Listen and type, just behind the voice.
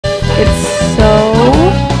It's so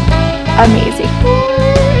amazing.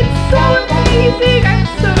 It's so amazing. I'm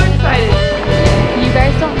so excited. You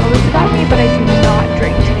guys don't know this about me, but I do not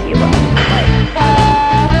drink tequila.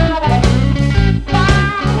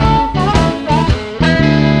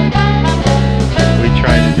 We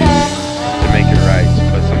try to make it right,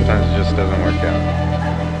 but sometimes it just doesn't work out.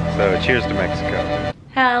 So cheers to Mexico.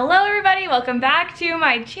 Hello everybody, welcome back to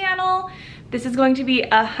my channel. This is going to be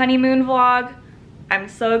a honeymoon vlog. I'm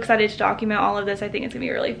so excited to document all of this. I think it's gonna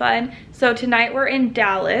be really fun. So tonight we're in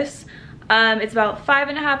Dallas. It's about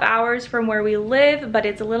 5.5 hours from where we live, but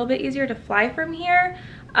it's a little bit easier to fly from here.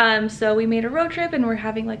 So we made a road trip and we're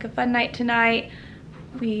having like a fun night tonight.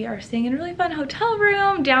 We are staying in a really fun hotel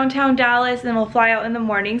room downtown Dallas, and then we'll fly out in the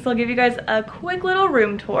morning. So I'll give you guys a quick little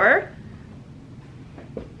room tour.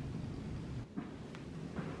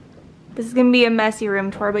 This is gonna be a messy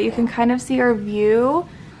room tour, but you can kind of see our view.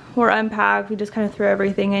 We're unpacked, we just kind of threw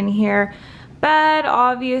everything in here. Bed,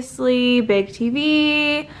 obviously, big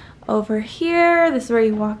TV. Over here, this is where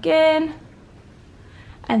you walk in.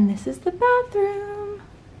 And this is the bathroom.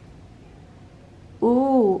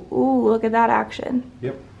 Ooh, look at that action.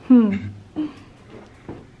 Yep.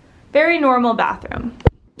 Very normal bathroom.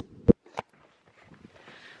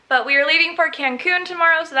 But we are leaving for Cancun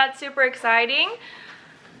tomorrow, so that's super exciting.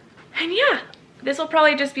 And yeah, this will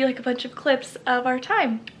probably just be like a bunch of clips of our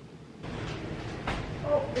time.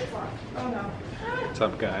 Oh, it's locked. Oh no. What's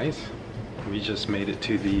up, guys? We just made it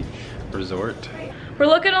to the resort. We're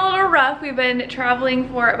looking a little rough. We've been traveling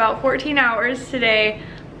for about 14 hours today,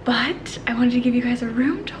 but I wanted to give you guys a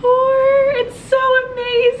room tour. It's so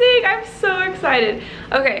amazing. I'm so excited.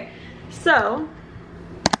 Okay, so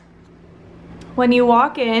when you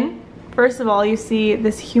walk in, first of all, you see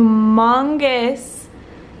this humongous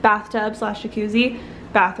bathtub slash jacuzzi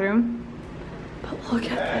bathroom. But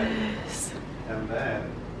look at this.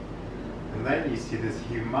 And then you see this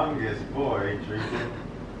humongous boy drinking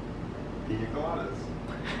pina coladas.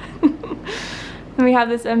 And we have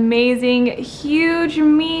this amazing huge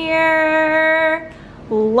mirror.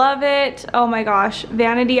 Love it. Oh my gosh,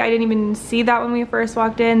 vanity. I didn't even see that when we first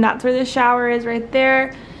walked in. That's where the shower is, right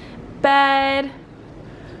there. Bed,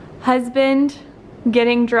 husband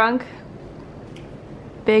getting drunk,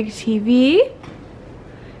 big TV,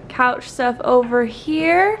 couch stuff over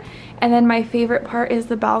here. And then my favorite part is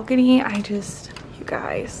the balcony. you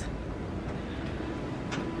guys.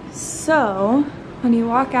 So when you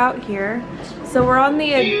walk out here, so we're on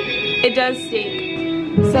the, it does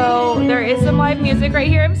stink. So there is some live music right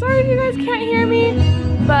here. I'm sorry if you guys can't hear me,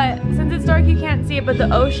 but since it's dark you can't see it, but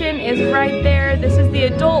the ocean is right there. This is the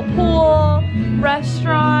adult pool,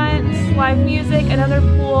 restaurants, live music, another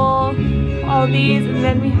pool, all these, and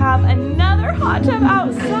then we have another hot tub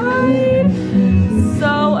outside.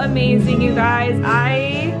 So amazing, you guys.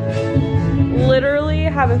 I literally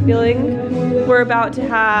have a feeling we're about to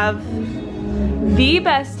have the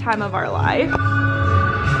best time of our life.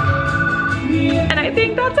 And I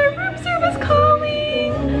think that's our room service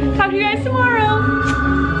calling. Talk to you guys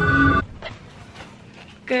tomorrow.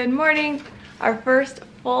 Good morning. Our first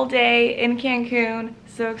full day in Cancun.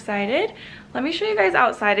 So excited. Let me show you guys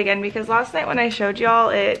outside again, because last night when I showed y'all,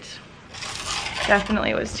 it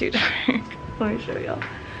definitely was too dark. Let me show y'all.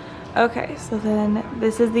 Okay, so then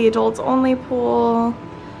this is the adults only pool.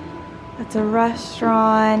 That's a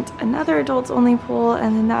restaurant, another adults only pool,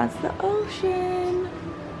 and then that's the ocean.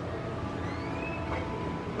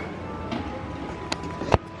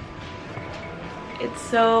 It's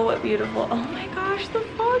so beautiful. Oh my gosh, the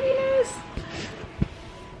fogginess.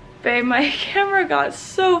 Babe, my camera got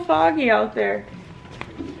so foggy out there.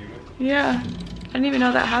 Yeah, I didn't even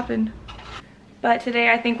know that happened. But today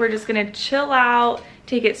I think we're just gonna chill out,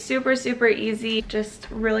 take it super, super easy, just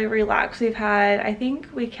really relax. We've had, I think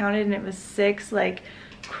we counted and it was 6 like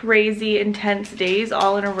crazy intense days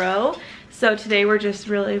all in a row. So today we're just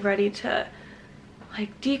really ready to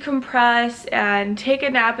like decompress and take a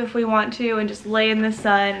nap if we want to and just lay in the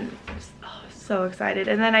sun. Just, oh, so excited.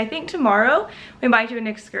 And then I think tomorrow we might do an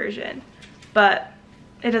excursion, but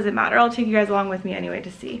it doesn't matter. I'll take you guys along with me anyway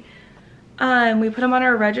to see. We put them on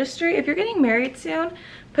our registry. If you're getting married soon,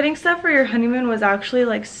 putting stuff for your honeymoon was actually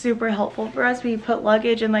like super helpful for us. We put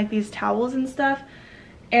luggage and like these towels and stuff,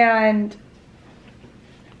 and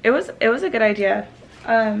it was a good idea.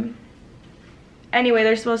 Anyway,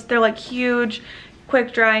 they're like huge,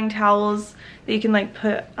 quick drying towels that you can like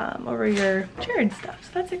put over your chair and stuff. So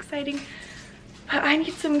that's exciting. But I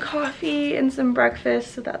need some coffee and some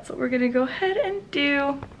breakfast, so that's what we're gonna go ahead and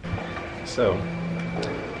do. So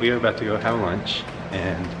we are about to go have lunch,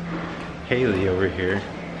 and Haley over here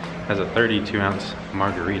has a 32-ounce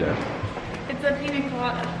margarita. It's It's a pina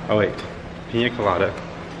colada. Oh wait, pina colada.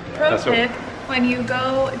 Pro tip, when you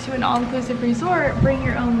go to an all-inclusive resort, bring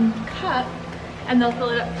your own cup and they'll fill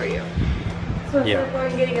it up for you. So instead of going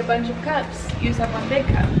and getting a bunch of cups, you just have one big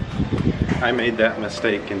cup. I made that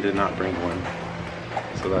mistake and did not bring one.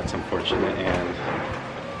 So that's unfortunate, and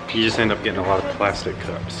you just end up getting a lot of plastic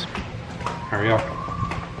cups. Hurry up.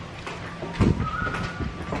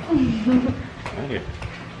 Right here.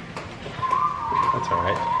 That's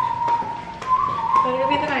alright. Better to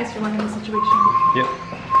be the nicer one in the situation. Yep.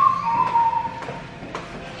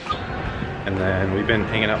 And then we've been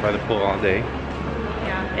hanging out by the pool all day.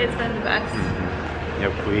 Yeah, it's been the best.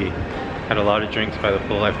 Yep, we had a lot of drinks by the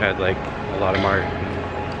pool. I've had like a lot of I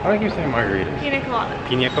like you saying margaritas. Pina coladas.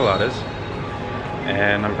 Pina coladas.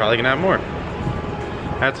 And I'm probably gonna have more.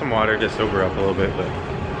 I had some water to sober up a little bit, but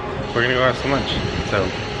we're gonna go have some lunch. So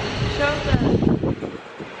show them.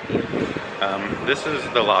 this is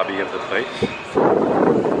the lobby of the place.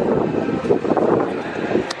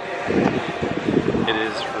 It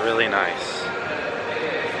is really nice.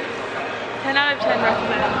 10 out of 10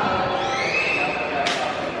 recommend.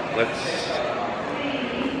 Let's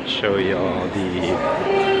show y'all the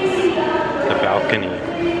balcony.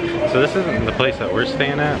 So this isn't the place that we're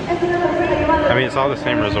staying at. I mean, it's all the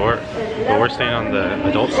same resort, but we're staying on the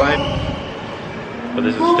adult side. But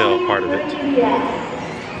this is still part of it.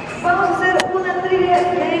 Vamos a hacer una trivia de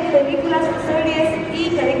películas, series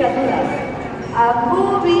y caricaturas. A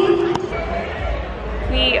movie.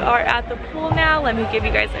 We are at the pool now. Let me give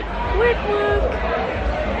you guys a quick look.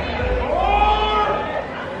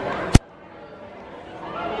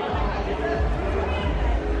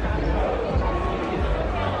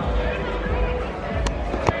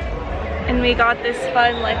 And we got this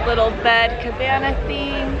fun like little bed cabana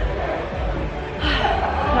thing.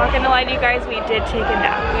 Not gonna lie to you guys, we did take a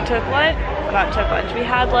nap. We took lunch, not took lunch, we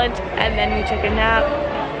had lunch and then we took a nap.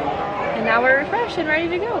 And now we're refreshed and ready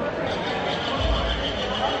to go.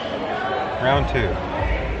 Round 2.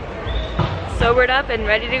 Sobered up and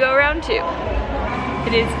ready to go round 2.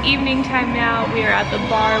 It is evening time now. We are at the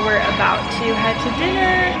bar. We're about to head to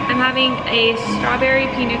dinner. I'm having a strawberry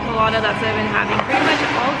pina colada. That's what I've been having pretty much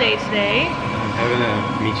all day today. I'm having a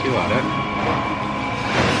michelada.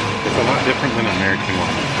 It's a lot different than American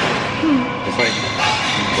one. It's like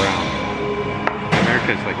brown. In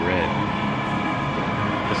America it's like red.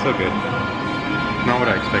 It's so good. Not what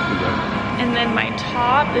I expected though. And then my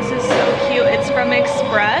top, this is so cute. It's from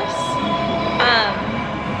Express.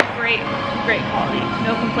 Great quality.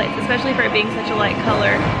 No complaints, especially for it being such a light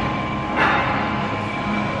color.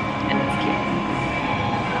 And it's cute.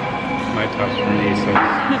 My top's from ASOS.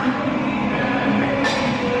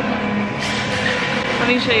 Let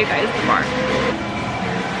me show you guys the bar.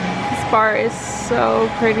 This bar is so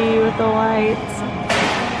pretty with the lights.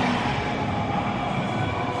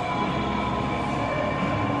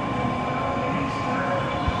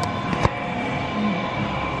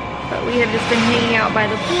 But we have just been hanging out by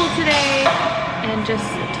the pool today and just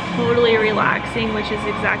totally relaxing, which is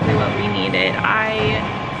exactly what we needed.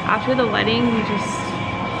 After the wedding, we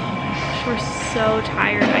were so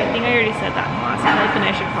tired. I think I already said that in the last clip, and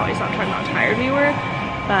I should probably stop talking about how tired we were,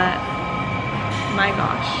 but my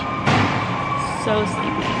gosh, so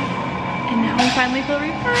sleepy. And now we finally feel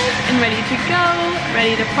refreshed and ready to go,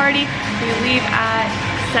 ready to party. We leave at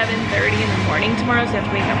 7:30 in the morning tomorrow, so we have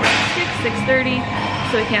to wake up around 6:30,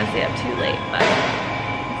 so we can't stay up too late, but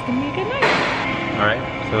it's gonna be a good night. Alright,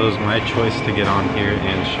 so it was my choice to get on here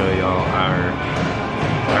and show y'all our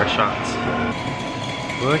shots.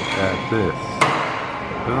 Look at this.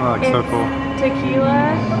 Doesn't that look so cool?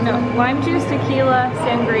 Tequila, no, lime juice, tequila,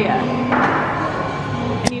 sangria.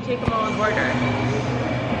 And you take them all in order.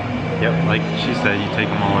 Yep, like she said, you take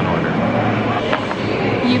them all in order.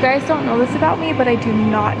 You guys don't know this about me, but I do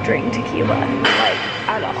not drink tequila, like,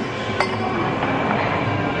 at all.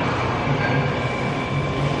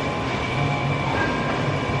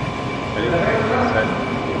 Ready? Set,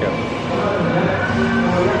 go.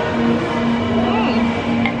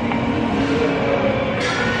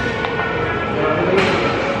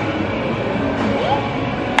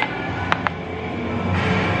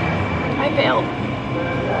 I failed.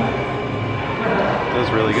 It was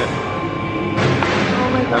really good. Oh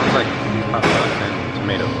my That god. was like hot sauce and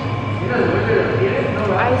tomato.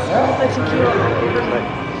 I spilled the tequila all over It's like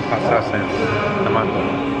hot sauce and tomato.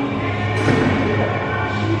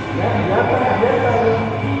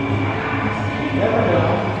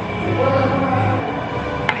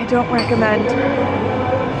 I don't recommend.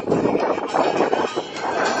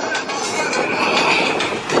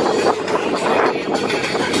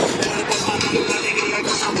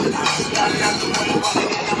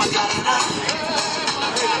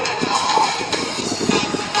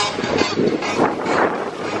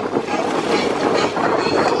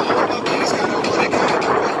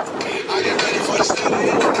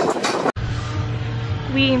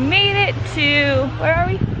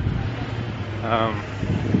 The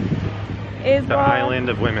island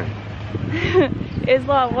of women.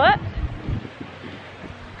 Isla what?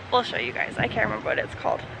 We'll show you guys. I can't remember what it's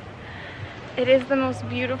called. It is the most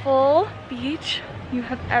beautiful beach you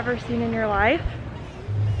have ever seen in your life.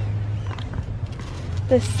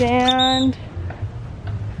 The sand.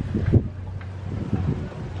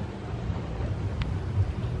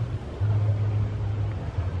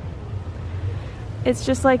 It's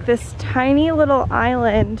just like this tiny little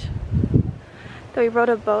island that we rode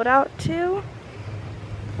a boat out to.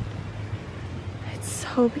 It's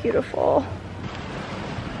so beautiful.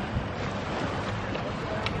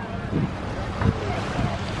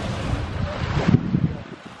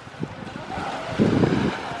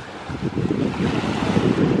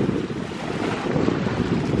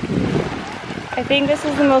 I think this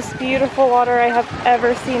is the most beautiful water I have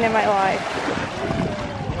ever seen in my life.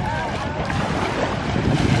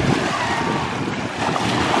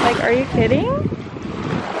 Like, are you kidding?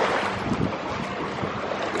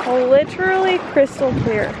 Literally crystal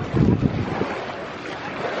clear.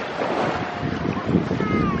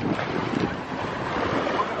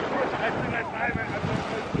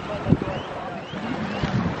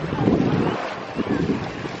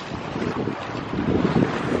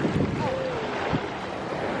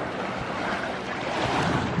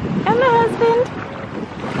 And my husband.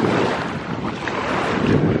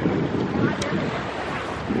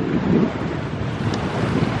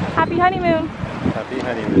 Happy honeymoon. Happy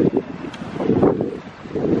honeymoon.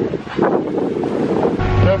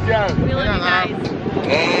 We love you guys.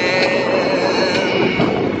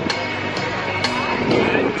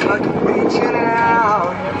 Like reaching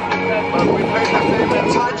out,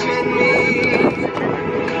 touching me,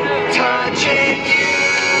 touching you.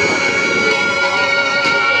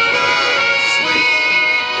 Sweet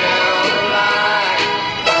Caroline.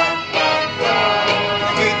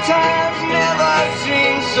 Good times never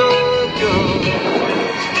seem so good.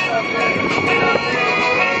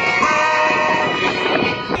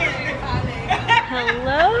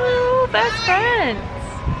 Hello, best friends.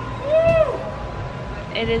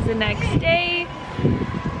 It is the next day.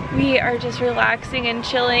 We are just relaxing and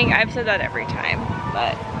chilling. I've said that every time,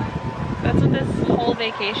 but that's what this whole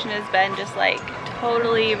vacation has been, just like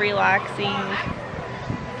totally relaxing.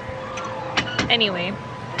 Anyway,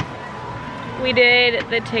 we did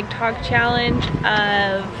the TikTok challenge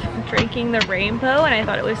of drinking the rainbow, and I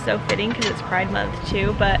thought it was so fitting because it's Pride Month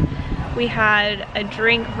too, but we had a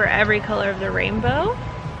drink for every color of the rainbow,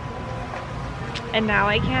 and now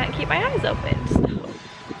I can't keep my eyes open. So.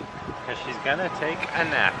 Because she's gonna take a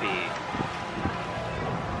nappy.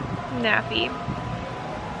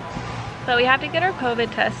 But we have to get our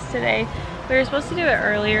COVID tests today. We were supposed to do it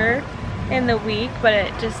earlier in the week, but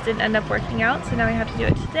it just didn't end up working out, so now we have to do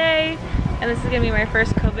it today. And this is gonna be my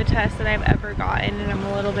first COVID test that I've ever gotten, and I'm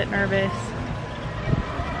a little bit nervous.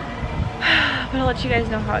 But I'll let you guys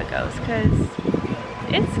know how it goes, because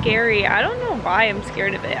it's scary. I don't know why I'm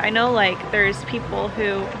scared of it. I know like there's people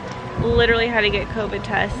who literally had to get COVID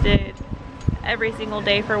tested every single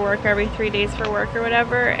day for work, every 3 days for work or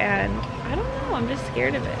whatever, and I don't know, I'm just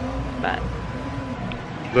scared of it. But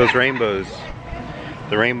those rainbows,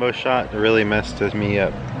 the rainbow shot really messed me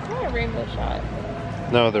up. it's not a rainbow shot.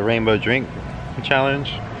 No, the rainbow drink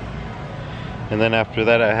challenge. And then after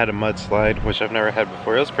that I had a mudslide, which I've never had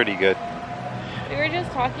before. It was pretty good. We were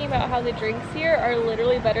just talking about how the drinks here are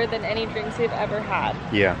literally better than any drinks we've ever had.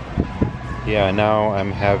 Yeah. Yeah, now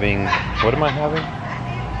I'm having, what am I having?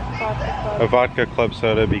 A vodka club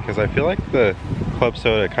soda, because I feel like the club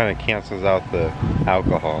soda kind of cancels out the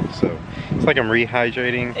alcohol. So it's like I'm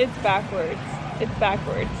rehydrating. It's backwards. It's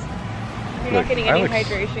backwards. You're Look, not getting any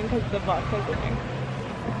hydration because the vodka's in there.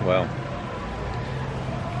 Well,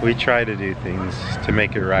 we try to do things to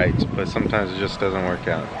make it right, but sometimes it just doesn't work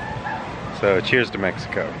out. So cheers to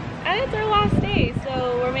Mexico. And it's our last day,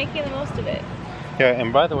 so we're making the most of it. Yeah,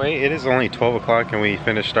 and by the way, it is only 12 o'clock and we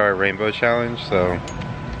finished our rainbow challenge, so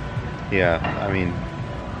yeah, I mean,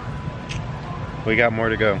 we got more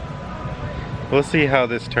to go. We'll see how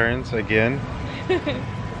this turns again.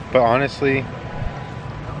 But honestly,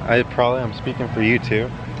 I'm speaking for you too.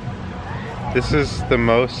 This is the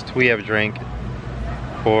most we have drank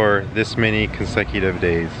for this many consecutive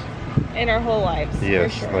days. In our whole lives.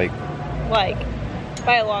 Yes, for sure. like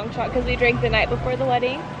by a long shot, because we drank the night before the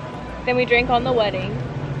wedding, then we drank on the wedding,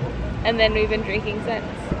 and then we've been drinking since.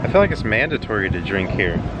 I feel like it's mandatory to drink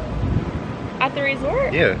here. At the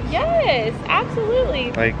resort? Yes. Yes,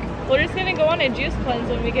 absolutely. Like, we're just gonna go on a juice cleanse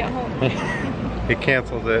when we get home. it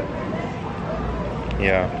cancels it.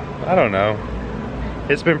 Yeah, I don't know.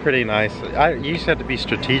 It's been pretty nice. You just have to be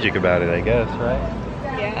strategic about it, I guess, right?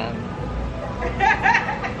 Yeah.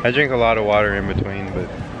 I drink a lot of water in between, but...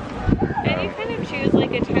 And you kind of choose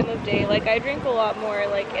like a time of day. Like I drink a lot more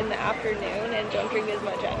like in the afternoon and don't drink as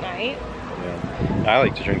much at night. Yeah. I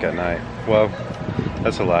like to drink at night. Well,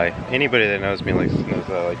 that's a lie. Anybody that knows me knows that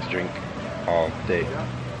I like to drink all day.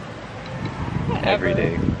 Whatever. Every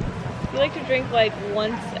day. You like to drink like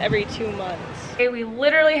once every 2 months. Okay, we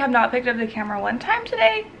literally have not picked up the camera one time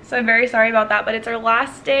today, so I'm very sorry about that, but it's our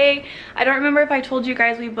last day. I don't remember if I told you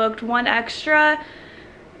guys we booked one extra,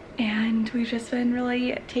 and we've just been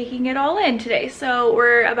really taking it all in today. So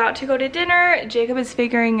we're about to go to dinner. Jacob is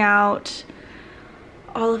figuring out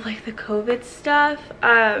all of like the COVID stuff,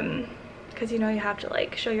 because you know you have to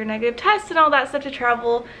like show your negative test and all that stuff to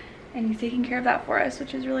travel, and he's taking care of that for us,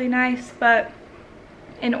 which is really nice. But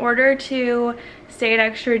in order to stay an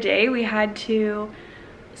extra day, we had to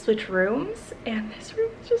switch rooms, and this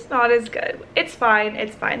room is just not as good. It's fine,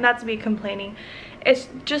 that's me complaining. It's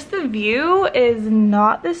just the view is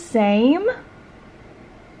not the same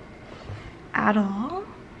at all,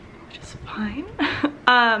 which is fine.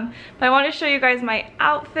 But I want to show you guys my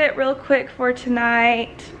outfit real quick for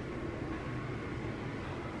tonight.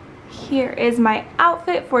 Here is my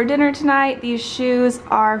outfit for dinner tonight. These shoes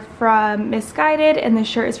are from Misguided and the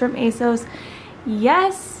shirt is from ASOS.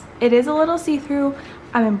 Yes, it is a little see-through.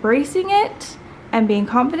 I'm embracing it and being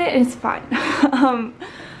confident, and it's fine.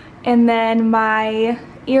 And then my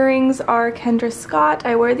earrings are Kendra Scott.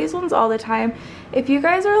 I wear these ones all the time. If you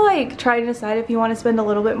guys are like trying to decide if you want to spend a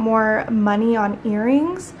little bit more money on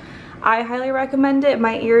earrings, I highly recommend it.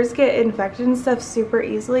 My ears get infected and stuff super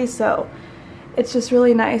easily, so it's just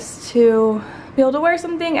really nice to be able to wear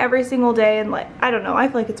something every single day, and like, I don't know, I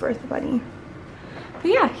feel like it's worth the money.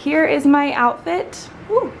 But yeah, here is my outfit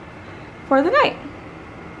for the night.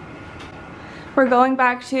 We're going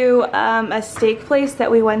back to a steak place that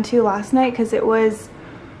we went to last night because it was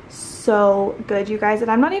so good, you guys. And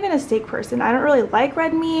I'm not even a steak person. I don't really like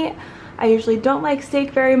red meat. I usually don't like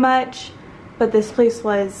steak very much, but this place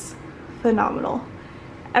was phenomenal.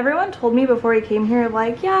 Everyone told me before we came here,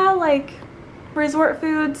 like, yeah, like resort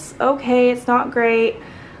foods, okay, it's not great.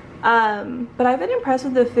 But I've been impressed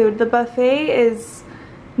with the food. The buffet is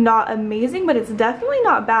not amazing, but it's definitely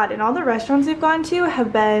not bad. And all the restaurants we've gone to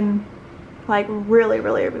have been like really,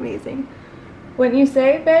 really amazing. Wouldn't you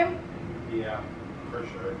say, babe? Yeah, for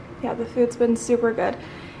sure. Yeah, the food's been super good.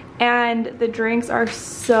 And the drinks are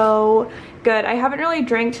so good. I haven't really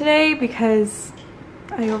drank today because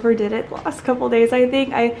I overdid it the last couple days, I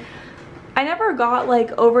think. I never got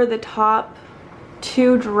like over the top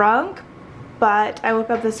too drunk, but I woke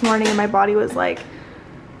up this morning and my body was like,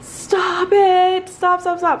 stop it, stop.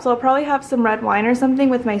 So I'll probably have some red wine or something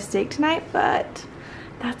with my steak tonight, but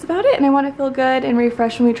that's about it. And I want to feel good and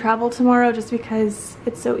refreshed when we travel tomorrow, just because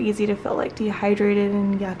it's so easy to feel like dehydrated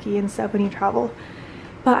and yucky and stuff when you travel.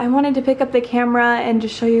 But I wanted to pick up the camera and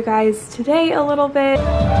just show you guys today a little bit.